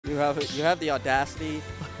You have the audacity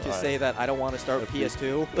to say that I don't want to start with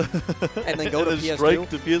PS2 and then go to PS2. Strike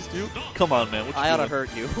to PS2? Come on, man. What you I ought to doing?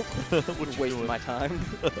 hurt you. What you wasting doing? my time.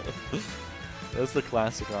 That's the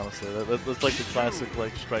classic, honestly. That's like the classic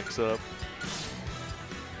like strike setup.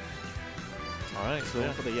 All right, so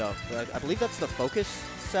Going for the I believe that's the Focus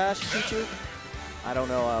Sash Pichu. I don't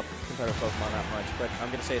know competitive Pokemon that much, but I'm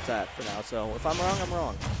gonna say it's that for now. So if I'm wrong, I'm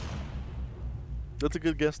wrong. That's a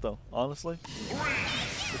good guess, though. Honestly,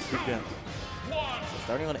 it's a good guess. So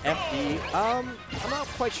starting on FD, I'm not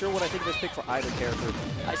quite sure what I think of this pick for either character.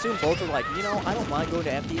 I assume both are like, you know, I don't mind going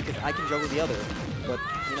to FD because I can juggle the other, but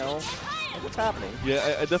you know, what's happening?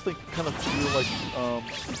 Yeah, I definitely kind of feel like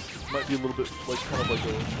might be a little bit like kind of like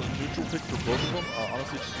a neutral pick for both of them.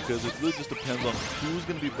 Honestly, just because it really just depends on who's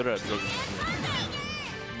going to be better at juggling.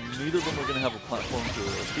 Neither of them are going to have a platform to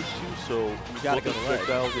speak to, so you gotta go to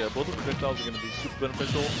projectiles. Yeah, both of the projectiles are going to be super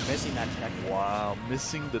beneficial. Missing that tech. Wow,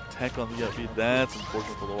 missing the tech on the FB. That's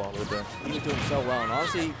unfortunate for the while right there. He was doing so well, and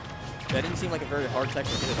honestly, that didn't seem like a very hard tech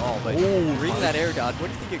to hit at all. But Oh, reading that air dodge, where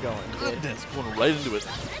do you think you're going? Goodness, going right into it.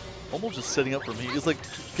 Almost just setting up for me. It's like,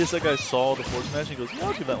 PsiGuy saw the force smash and he goes, yeah,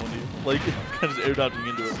 I'll give that one to you. Like, kind of just air dodging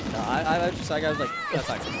into it. No, I just, PsiGuy was like, that's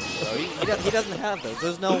not good. So he doesn't have those.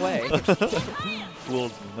 There's no way. Well,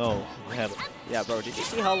 no, he had it. Yeah, bro, did you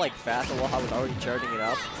see how like fast Aloha was already charging it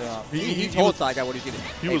up? Yeah. He told PsiGuy what he's going to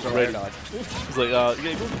do. He was ready. Dodge. He's like,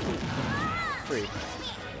 yeah, go Free.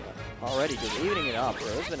 Already just evening it up, bro.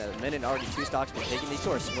 It's been a minute and already 2 stocks been taken. These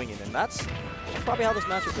two are swinging, and that's probably how this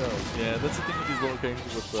matchup goes. Yeah, that's the thing with these lower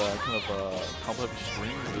characters with kind of combo heavy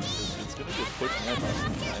strings is it's going to get quick and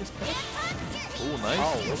nice catch. Oh, nice.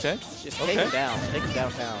 Oh, okay. Just take him down. Take him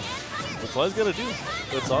downtown. That's all he's got to do.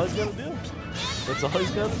 That's all he's got to do. That's all he's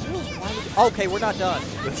got to do. Okay, we're not done.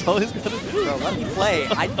 That's all he's got to do. Bro, let me play.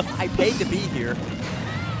 I paid to be here.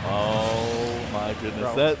 Oh my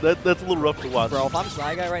goodness, Bro. that's a little rough to watch. Bro, if I'm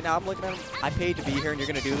PsiGuy right now, I'm looking at him. I paid to be here, and you're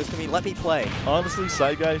gonna do this to me. Let me play. Honestly,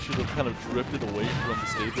 PsiGuy should have kind of drifted away from the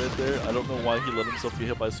stage right there. I don't know why he let himself get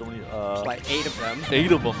hit by so many. By 8 of them.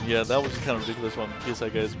 8 of them. Yeah, that was kind of ridiculous on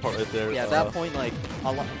PsiGuy's part right there. Yeah, at that point, like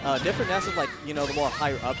different Nesses, like the more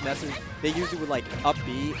higher up Nesses, they usually would like up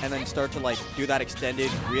B and then start to like do that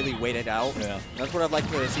extended, really wait it out. Yeah. That's what I'd like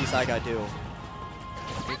to see PsiGuy do.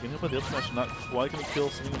 Getting hit by the up smash, not quite going to kill,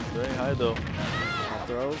 something very high though.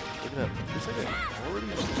 Throws. Look at that. It's like already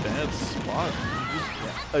in a bad spot.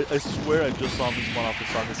 I swear I just saw him spawn off the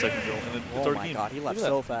Sonic second go, and then it's already game. Oh my god, he left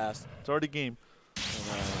so fast. It's already game.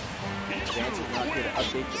 Advance is not good to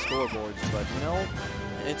update the scoreboards, but you know,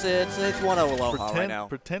 it's 1-0 Aloha right now.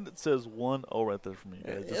 Pretend it says 1-0 right there for me.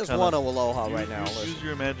 It's 1-0 Aloha right now. Use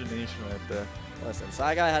your imagination right there. Listen,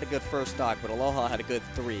 PsiGuy had a good first stock, but Aloha had a good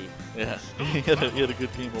 3. Yeah, he had a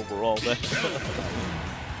good team overall.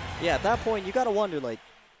 Yeah, at that point, you got to wonder, like,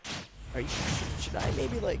 should I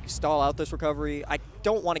maybe, like, stall out this recovery? I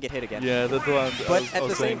don't want to get hit again. Yeah, that's what I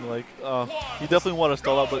was saying. Like, you definitely want to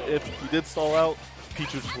stall out, but if you did stall out,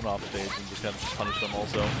 Pichu just went off stage and just kind of punished them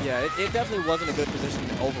also. Yeah, it definitely wasn't a good position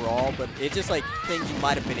overall, but it's just, like, things you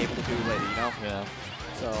might have been able to do later, you know? Yeah.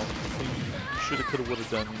 So. Should have, could have, would have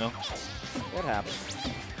done, you know? What happened?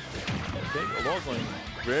 Okay, Aloha's going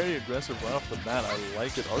very aggressive right off the bat. I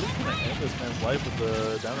like it. Already going to end this man's life with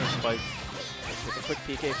the down air spike. With a quick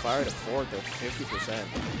PK fire to forward though, 50%. And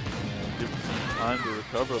give him some time to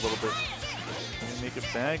recover a little bit. Can he make it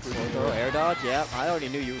back? Throw air dodge? Yeah, I already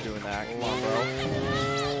knew you were doing that. Come on, bro.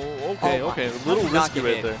 Okay, okay. A little risky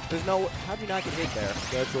right there. There's no. How'd you not get hit there?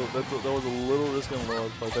 That was a little risky on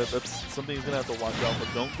Aloha's part. That's something he's going to have to watch out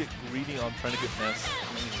for. Don't get greedy on trying to get Ness.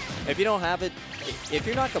 If you don't have it, if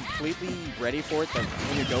you're not completely ready for it, then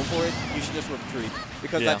when you go for it, you should just retreat.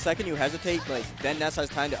 Because that second you hesitate, like then Ness has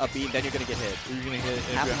time to upbeat, and then you're gonna get hit. You're gonna get hit.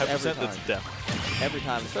 If you're high percent, that's death. Every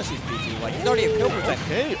time, especially Pichu. Like he's already at kill percent.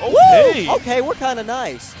 Okay, okay. Woo! Okay, we're kind of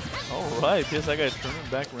nice. All right, PsiGuy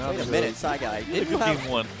turning back around. Wait a minute, PsiGuy. Did you have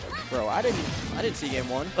game 1? Bro, I didn't see game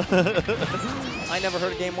 1. I never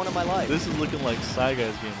heard of game 1 in my life. This is looking like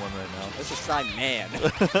PsiGuy's game 1 right now. This is Psy Man.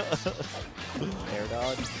 Air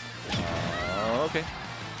dodge. Okay.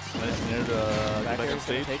 Nice near to get back on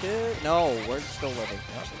stage. Take it? No, we're still living.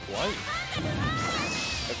 Not quite.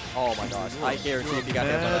 Oh my gosh. I guarantee if you got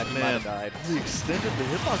hit by that, you might have died. He extended the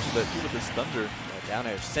hitbox with that too with his thunder. Yeah, down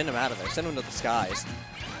there. Send him out of there. Send him to the skies.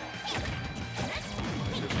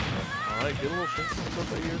 Alright, get a little shank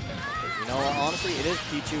stuff right here. You know, honestly, it is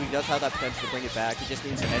Pichu. He does have that potential to bring it back. He just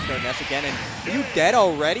needs to edge guard Ness again. And are you dead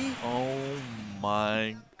already? Oh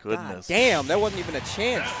my goodness. God damn, there wasn't even a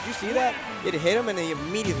chance. Did you see that? It hit him and he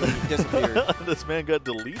immediately disappeared. This man got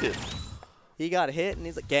deleted. He got hit and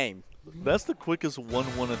he's like, game. That's the quickest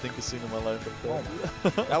 1-1 I think I've seen in my life.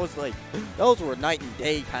 That was like, those were night and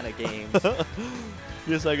day kind of games.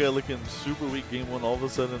 Yes, I got looking super weak game 1. All of a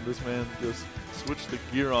sudden, this man just switched the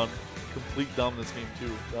gear on complete dominance game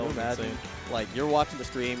 2. That was insane. Like, you're watching the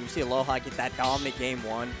stream, you see Aloha get that dominant game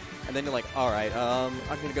 1, and then you're like, all right, I'm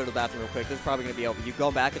going to go to the bathroom real quick. This is probably going to be over. You go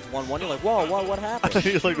back, it's 1-1. You're like, whoa, what happened?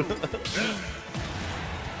 You're like,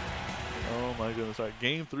 oh my goodness. All right,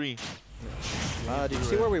 game 3. Did you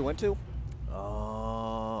see where we went to?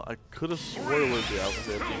 I could have swore it was the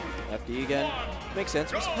Alpha FD. FD again. Makes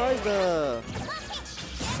sense. I'm surprised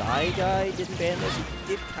PsiGuy didn't ban this. He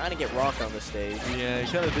did kind of get rocked on the stage. Yeah,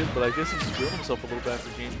 he kind of did, but I guess he's feeling himself a little bit after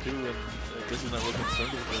game 2, and I guess he's not really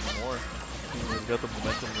concerned with it anymore. He's got the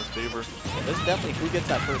momentum in his favor. Yeah, this is definitely who gets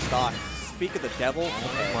that first stock. Speak of the devil.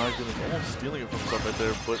 Oh my goodness, almost stealing it from himself right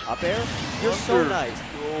there, but up air? You're so nice.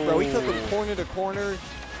 Oh. Bro, he took him corner to corner,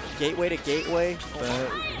 gateway to gateway.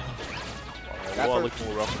 That looked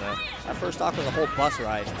more rough than that. That first stock was a whole bus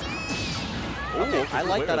ride. Okay, I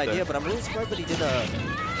like that idea, but I'm really surprised that he did a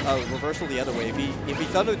reversal the other way. If he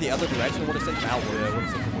thundered the other direction, it would have sent him outward. Yeah, it would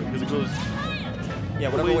have sent him away. Because it goes... Yeah,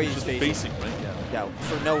 whatever way he's just facing. facing, right? Yeah,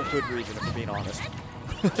 for no good reason, if we're being honest.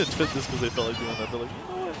 Just because they felt like doing that. They're like, you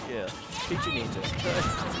know what? Yeah. Pichu needs it.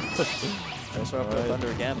 They'll throw up the thunder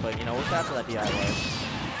again, but, you know, we're fast for that DI ledge.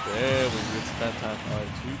 There we go. It's that time. All right,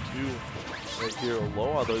 2-2. Right here,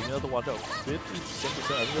 Aloha, though, you have to watch out. 50%. I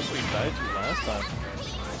think that's what he died to last time.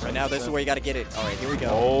 Right now, this is where you got to get it. All right, here we go.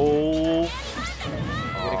 Oh.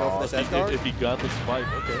 You gonna go for this edge guard? If he got the spike,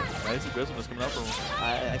 okay. Nice aggressiveness coming out from him.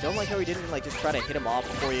 I don't like how he didn't like just try to hit him off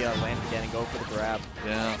before he landed again and go for the grab.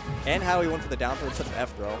 Yeah. And how he went for the down throw instead of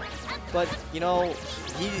F throw. But, you know,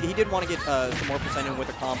 he did want to get some more percent in with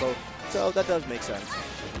a combo, so that does make sense.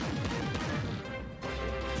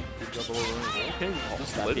 Okay,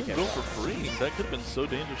 just let him go for free. That could have been so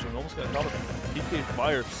dangerous and almost got caught up. PK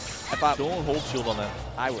fire. Don't hold shield on that.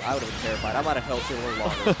 I would have been terrified. I might have held shield a little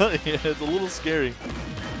longer. Yeah, it's a little scary.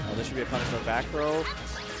 Oh, this should be a punish throw back throw.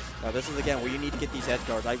 Now this is again where you need to get these edge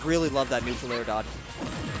guards. I really love that neutral air dodge.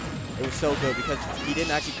 It was so good because he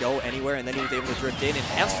didn't actually go anywhere and then he was able to drift in and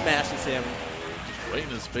F smashes him. Right in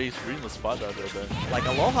his face, reading the spot out there. Like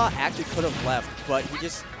Aloha actually could have left, but he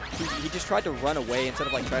just tried to run away instead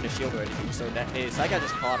of like trying to shield or anything. So that guy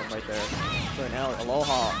just caught him right there. So now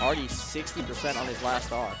Aloha already 60% on his last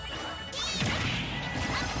stock.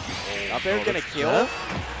 Up there gonna kill.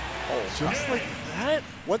 Oh, just like that?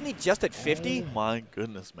 Wasn't he just at 50? Oh my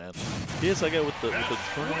goodness, man. Yes, I got with the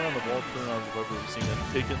turnaround, the wall turnaround I've ever seen it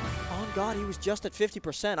taken. Oh God, he was just at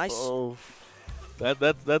 50%. Oh,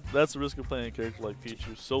 that's the risk of playing a character like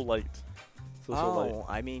Pichu. So light. So light.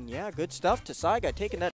 I mean, yeah, good stuff to PsiGuy taking that.